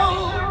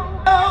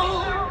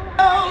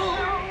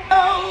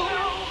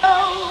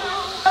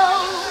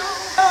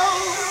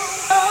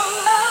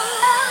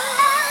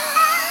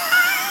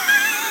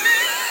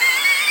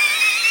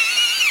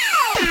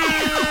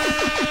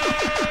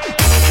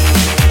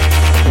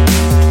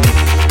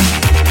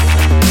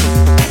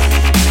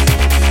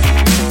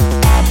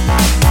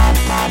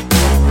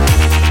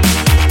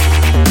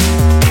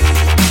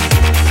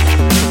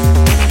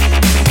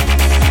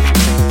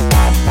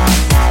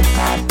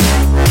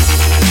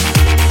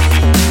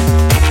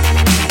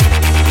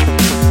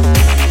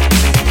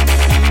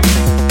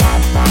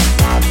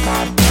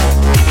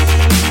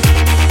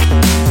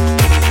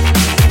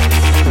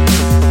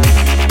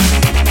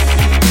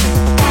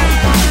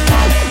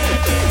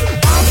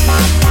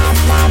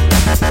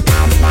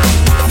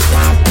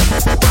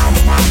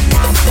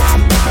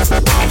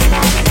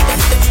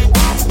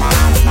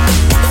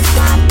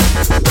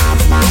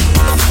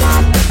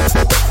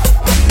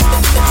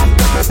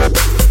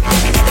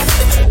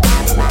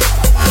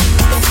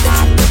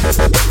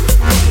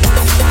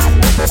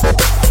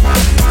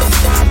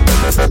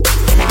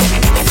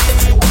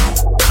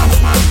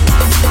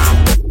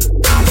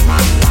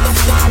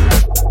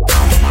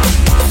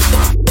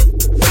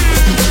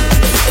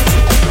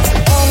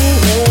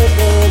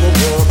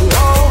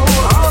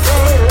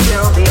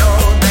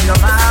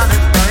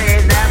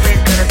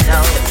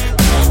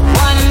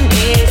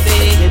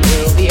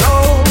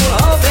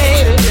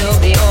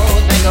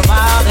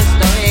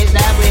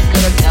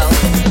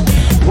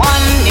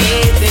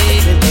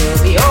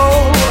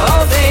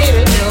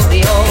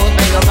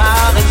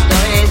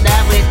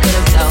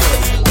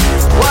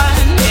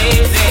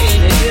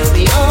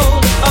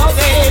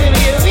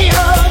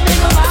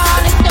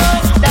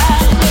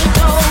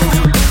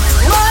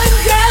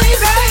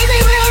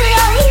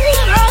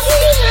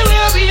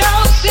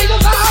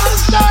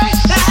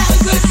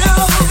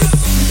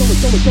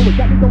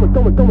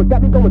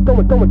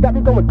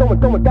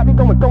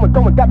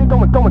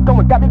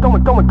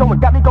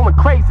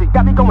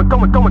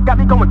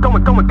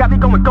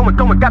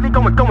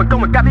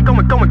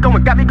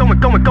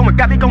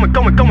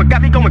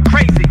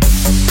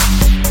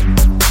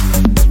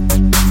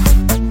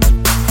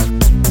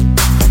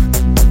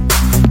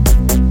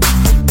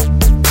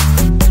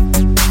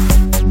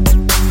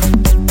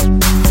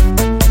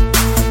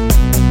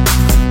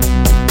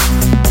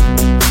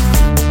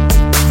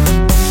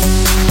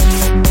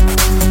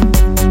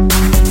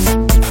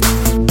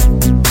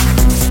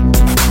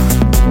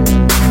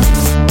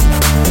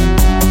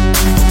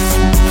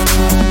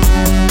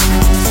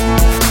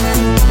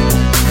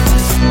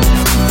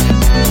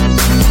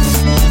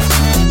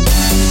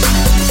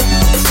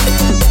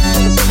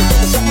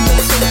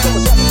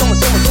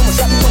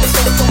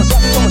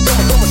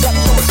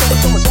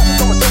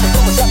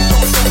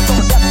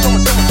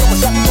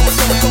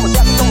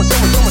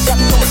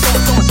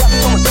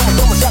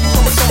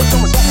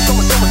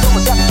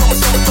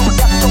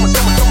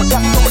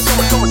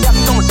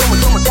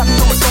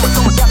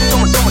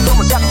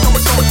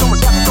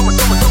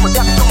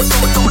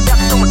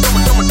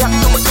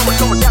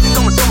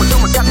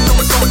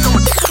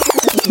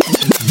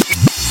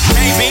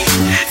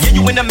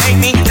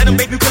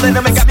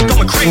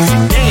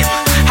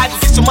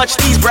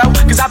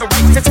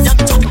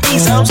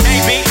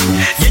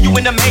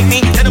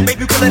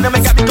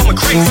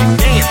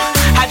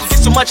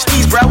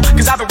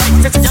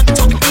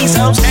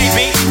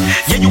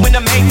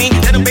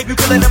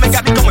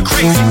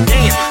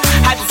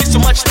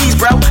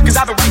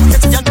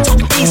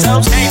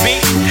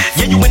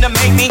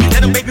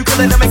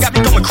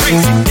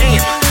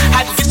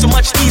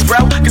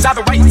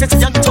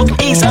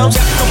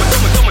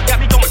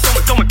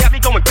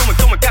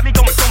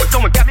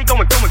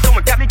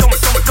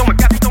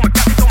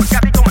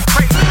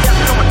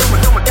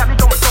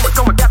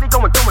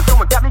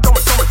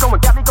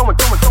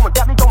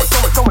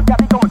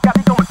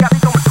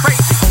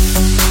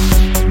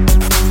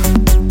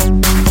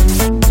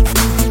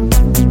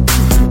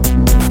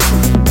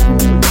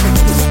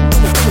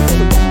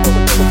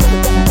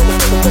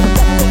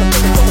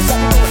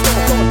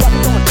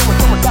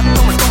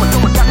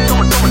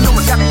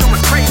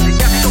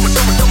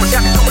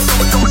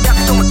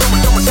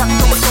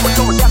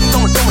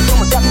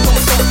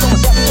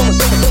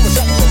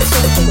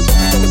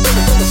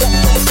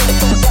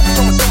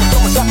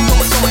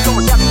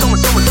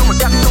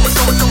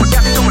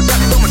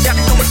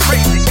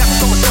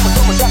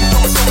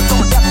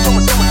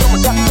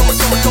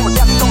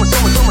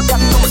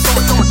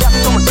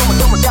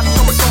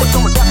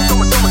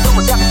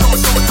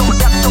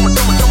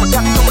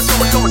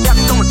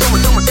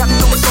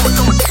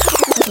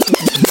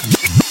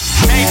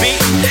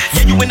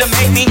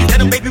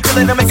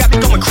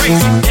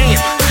 crazy. Damn,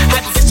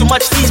 had to get so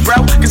much these, bro.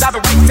 Cause I've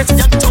been waiting since a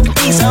young talking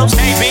Bezos.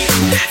 Baby,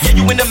 yeah,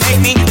 you in the make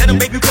me. Let them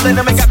baby killing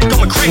them and got me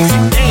going crazy.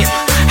 Damn,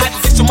 had to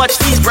get so much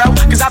these, bro.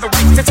 Cause I've been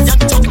waiting since a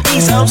young talking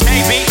Bezos.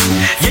 Baby,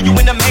 yeah, you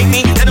in the make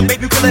me. Let them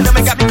baby killing them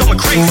and got me going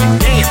crazy.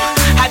 Damn,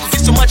 had to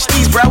get so much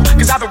these, bro.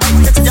 Cause I've been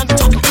waiting since a young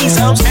talking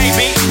Bezos.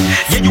 Baby,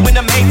 yeah, you in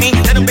the make me.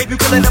 Let them baby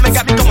killing them and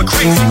got me going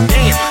crazy.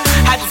 Damn,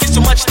 had to get so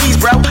much these,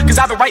 bro. Cause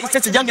I've been writing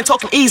since a young and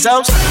talking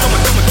Ezos. Got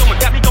me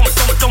going, got me going,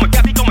 got me going,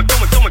 got me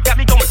going, got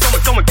me going, got me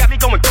going, got me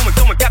going, got me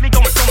going, got me